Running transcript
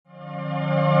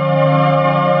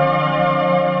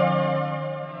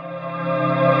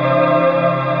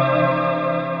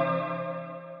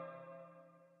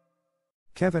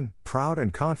Kevin, proud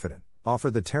and confident,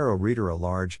 offered the tarot reader a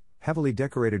large, heavily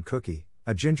decorated cookie,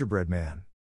 a gingerbread man.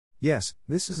 "Yes,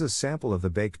 this is a sample of the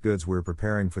baked goods we're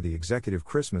preparing for the executive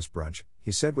Christmas brunch,"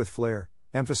 he said with flair,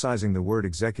 emphasizing the word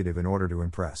executive in order to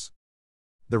impress.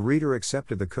 The reader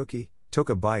accepted the cookie, took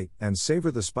a bite, and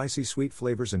savored the spicy sweet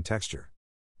flavors and texture.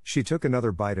 She took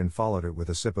another bite and followed it with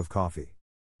a sip of coffee.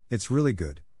 "It's really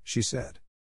good," she said.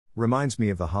 "Reminds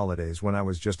me of the holidays when I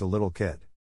was just a little kid."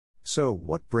 "So,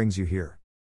 what brings you here?"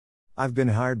 "I've been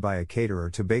hired by a caterer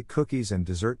to bake cookies and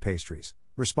dessert pastries,"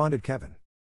 responded Kevin.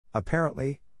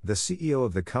 "Apparently, the CEO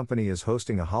of the company is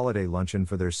hosting a holiday luncheon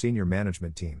for their senior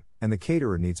management team, and the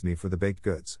caterer needs me for the baked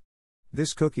goods.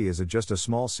 This cookie is just a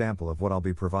small sample of what I'll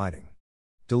be providing."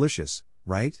 "Delicious,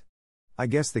 right? I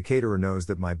guess the caterer knows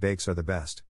that my bakes are the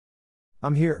best.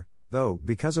 I'm here, though,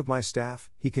 because of my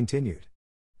staff," he continued.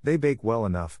 "They bake well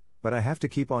enough, but I have to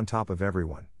keep on top of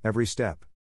everyone, every step.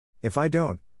 If I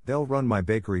don't, they'll run my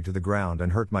bakery to the ground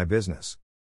and hurt my business.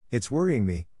 It's worrying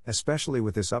me, especially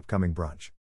with this upcoming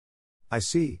brunch." "I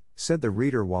see," said the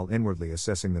reader while inwardly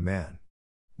assessing the man.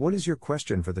 "What is your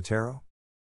question for the tarot?"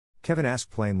 Kevin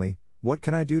asked plainly, "What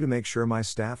can I do to make sure my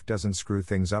staff doesn't screw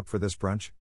things up for this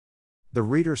brunch?" The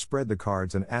reader spread the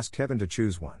cards and asked Kevin to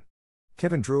choose one.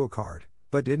 Kevin drew a card,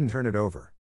 but didn't turn it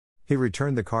over. He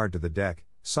returned the card to the deck,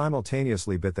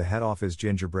 simultaneously bit the head off his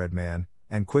gingerbread man,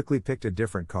 and quickly picked a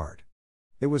different card.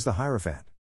 It was the Hierophant.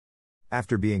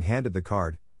 After being handed the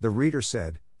card, the reader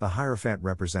said, "The Hierophant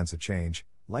represents a change,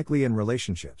 likely in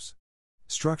relationships.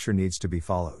 Structure needs to be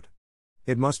followed.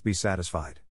 It must be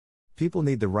satisfied. People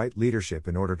need the right leadership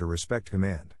in order to respect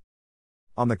command."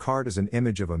 On the card is an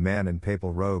image of a man in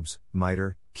papal robes,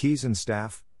 mitre, keys and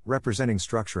staff, representing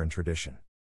structure and tradition.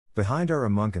 Behind are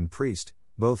a monk and priest,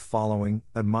 both following,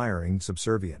 admiring,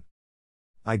 subservient.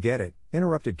 "I get it,"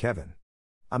 interrupted Kevin.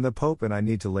 "I'm the Pope and I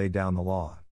need to lay down the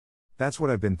law. That's what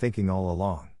I've been thinking all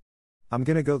along. I'm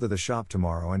gonna go to the shop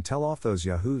tomorrow and tell off those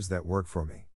yahoos that work for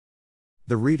me."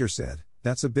 The reader said,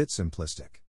 "That's a bit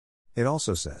simplistic. It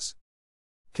also says."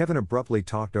 Kevin abruptly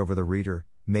talked over the reader,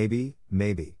 maybe.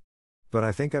 But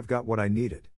I think I've got what I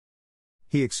needed."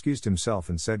 He excused himself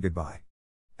and said goodbye.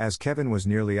 As Kevin was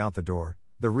nearly out the door,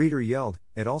 the reader yelled,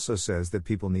 "It also says that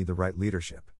people need the right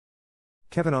leadership."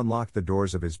 Kevin unlocked the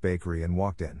doors of his bakery and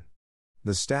walked in.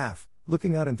 The staff,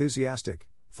 looking out enthusiastic,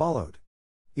 followed.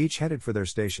 Each headed for their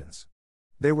stations.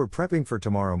 They were prepping for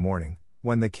tomorrow morning,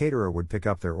 when the caterer would pick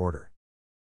up their order.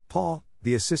 Paul,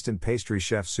 the assistant pastry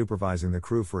chef supervising the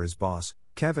crew for his boss,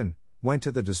 Kevin, went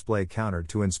to the display counter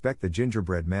to inspect the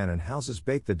gingerbread man and houses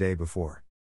baked the day before.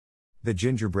 The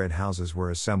gingerbread houses were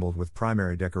assembled with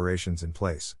primary decorations in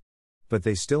place. But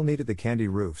they still needed the candy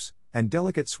roofs, and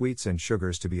delicate sweets and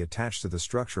sugars to be attached to the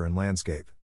structure and landscape.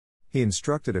 He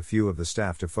instructed a few of the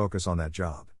staff to focus on that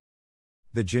job.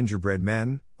 The gingerbread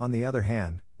men, on the other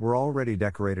hand, were already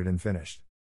decorated and finished.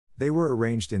 They were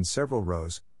arranged in several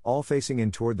rows, all facing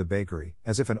in toward the bakery,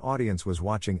 as if an audience was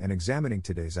watching and examining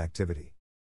today's activity.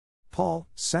 Paul,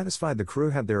 satisfied the crew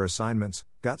had their assignments,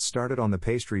 got started on the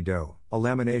pastry dough, a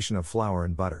lamination of flour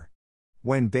and butter.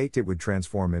 When baked it would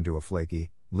transform into a flaky,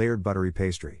 layered buttery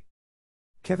pastry.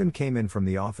 Kevin came in from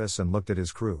the office and looked at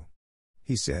his crew.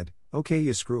 He said, "Okay,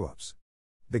 you screw-ups.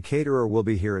 The caterer will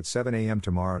be here at 7 a.m.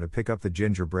 tomorrow to pick up the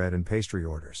gingerbread and pastry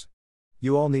orders.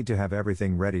 You all need to have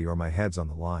everything ready or my head's on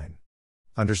the line.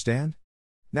 Understand?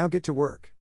 Now get to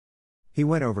work." He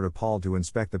went over to Paul to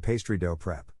inspect the pastry dough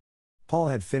prep. Paul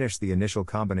had finished the initial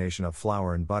combination of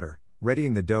flour and butter,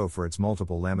 readying the dough for its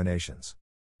multiple laminations.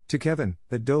 To Kevin,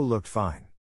 the dough looked fine.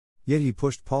 Yet he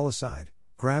pushed Paul aside,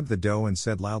 grabbed the dough and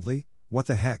said loudly, "What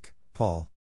the heck, Paul?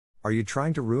 Are you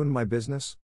trying to ruin my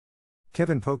business?"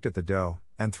 Kevin poked at the dough,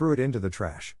 and threw it into the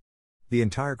trash. The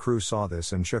entire crew saw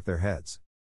this and shook their heads.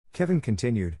 Kevin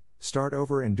continued, "Start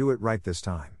over and do it right this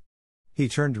time." He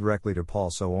turned directly to Paul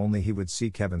so only he would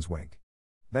see Kevin's wink.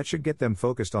 "That should get them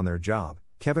focused on their job,"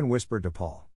 Kevin whispered to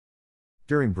Paul.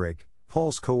 During break,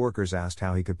 Paul's coworkers asked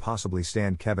how he could possibly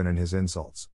stand Kevin and his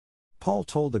insults. Paul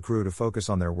told the crew to focus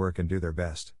on their work and do their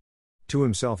best. To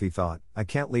himself he thought, "I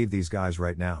can't leave these guys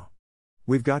right now.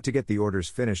 We've got to get the orders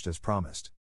finished as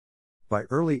promised." By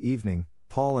early evening,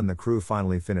 Paul and the crew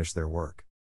finally finished their work.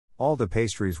 All the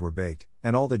pastries were baked,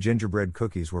 and all the gingerbread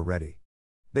cookies were ready.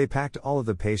 They packed all of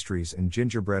the pastries and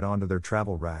gingerbread onto their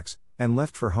travel racks, and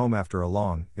left for home after a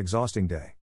long, exhausting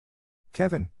day.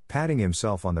 Kevin, patting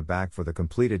himself on the back for the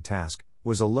completed task,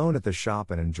 was alone at the shop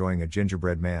and enjoying a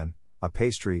gingerbread man, a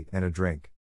pastry, and a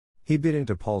drink. He bit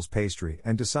into Paul's pastry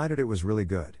and decided it was really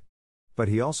good. But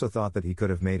he also thought that he could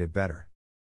have made it better.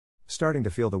 Starting to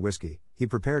feel the whiskey, he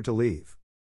prepared to leave.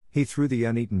 He threw the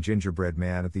uneaten gingerbread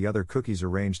man at the other cookies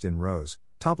arranged in rows,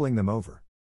 toppling them over.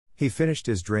 He finished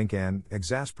his drink and,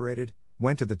 exasperated,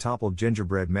 went to the toppled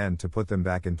gingerbread men to put them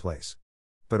back in place.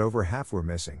 But over half were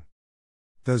missing.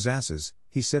 "Those asses,"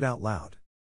 he said out loud.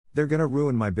 "They're gonna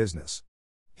ruin my business."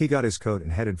 He got his coat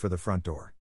and headed for the front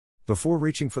door. Before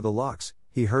reaching for the locks,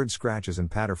 he heard scratches and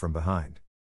patter from behind.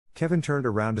 Kevin turned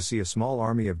around to see a small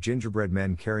army of gingerbread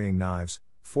men carrying knives,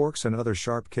 forks and other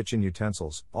sharp kitchen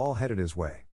utensils, all headed his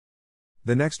way.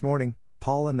 The next morning,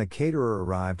 Paul and the caterer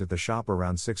arrived at the shop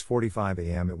around 6:45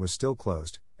 a.m. It was still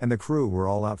closed, and the crew were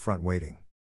all out front waiting.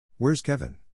 "Where's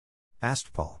Kevin?"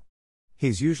 asked Paul.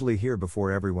 "He's usually here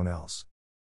before everyone else."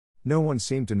 No one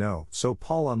seemed to know, so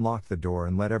Paul unlocked the door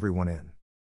and let everyone in.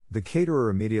 The caterer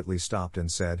immediately stopped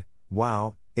and said,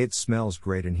 "Wow, it smells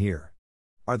great in here.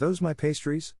 Are those my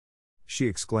pastries?" she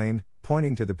exclaimed,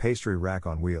 pointing to the pastry rack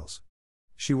on wheels.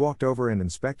 She walked over and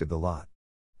inspected the lot.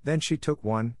 Then she took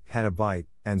one, had a bite,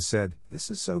 and said, "This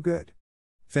is so good.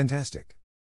 Fantastic.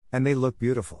 And they look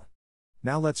beautiful.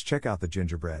 Now let's check out the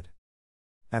gingerbread."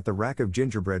 At the rack of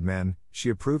gingerbread men, she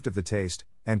approved of the taste,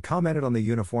 and commented on the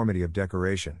uniformity of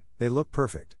decoration. "They look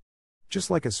perfect. Just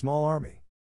like a small army."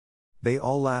 They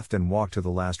all laughed and walked to the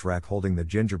last rack holding the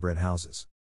gingerbread houses.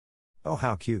 "Oh,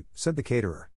 how cute," said the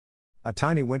caterer. "A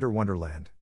tiny winter wonderland.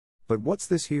 But what's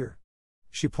this here?"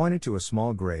 She pointed to a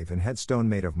small grave and headstone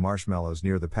made of marshmallows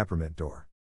near the peppermint door.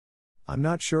 "I'm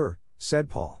not sure," said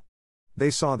Paul.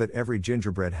 They saw that every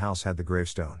gingerbread house had the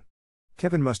gravestone.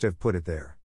 Kevin must have put it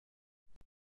there.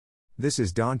 This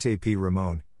is Dante P.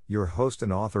 Ramon, your host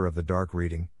and author of The Dark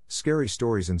Reading, Scary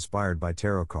Stories Inspired by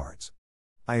Tarot Cards.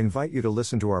 I invite you to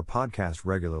listen to our podcast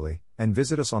regularly, and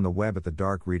visit us on the web at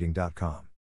thedarkreading.com.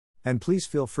 And please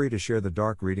feel free to share The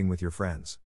Dark Reading with your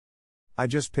friends. I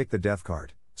just picked the death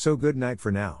card, so good night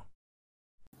for now.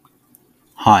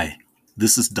 Hi,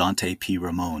 this is Dante P.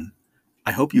 Ramon.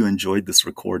 I hope you enjoyed this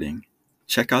recording.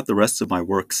 Check out the rest of my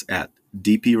works at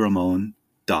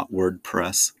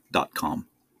dpramon.wordpress.com.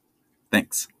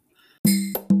 Thanks.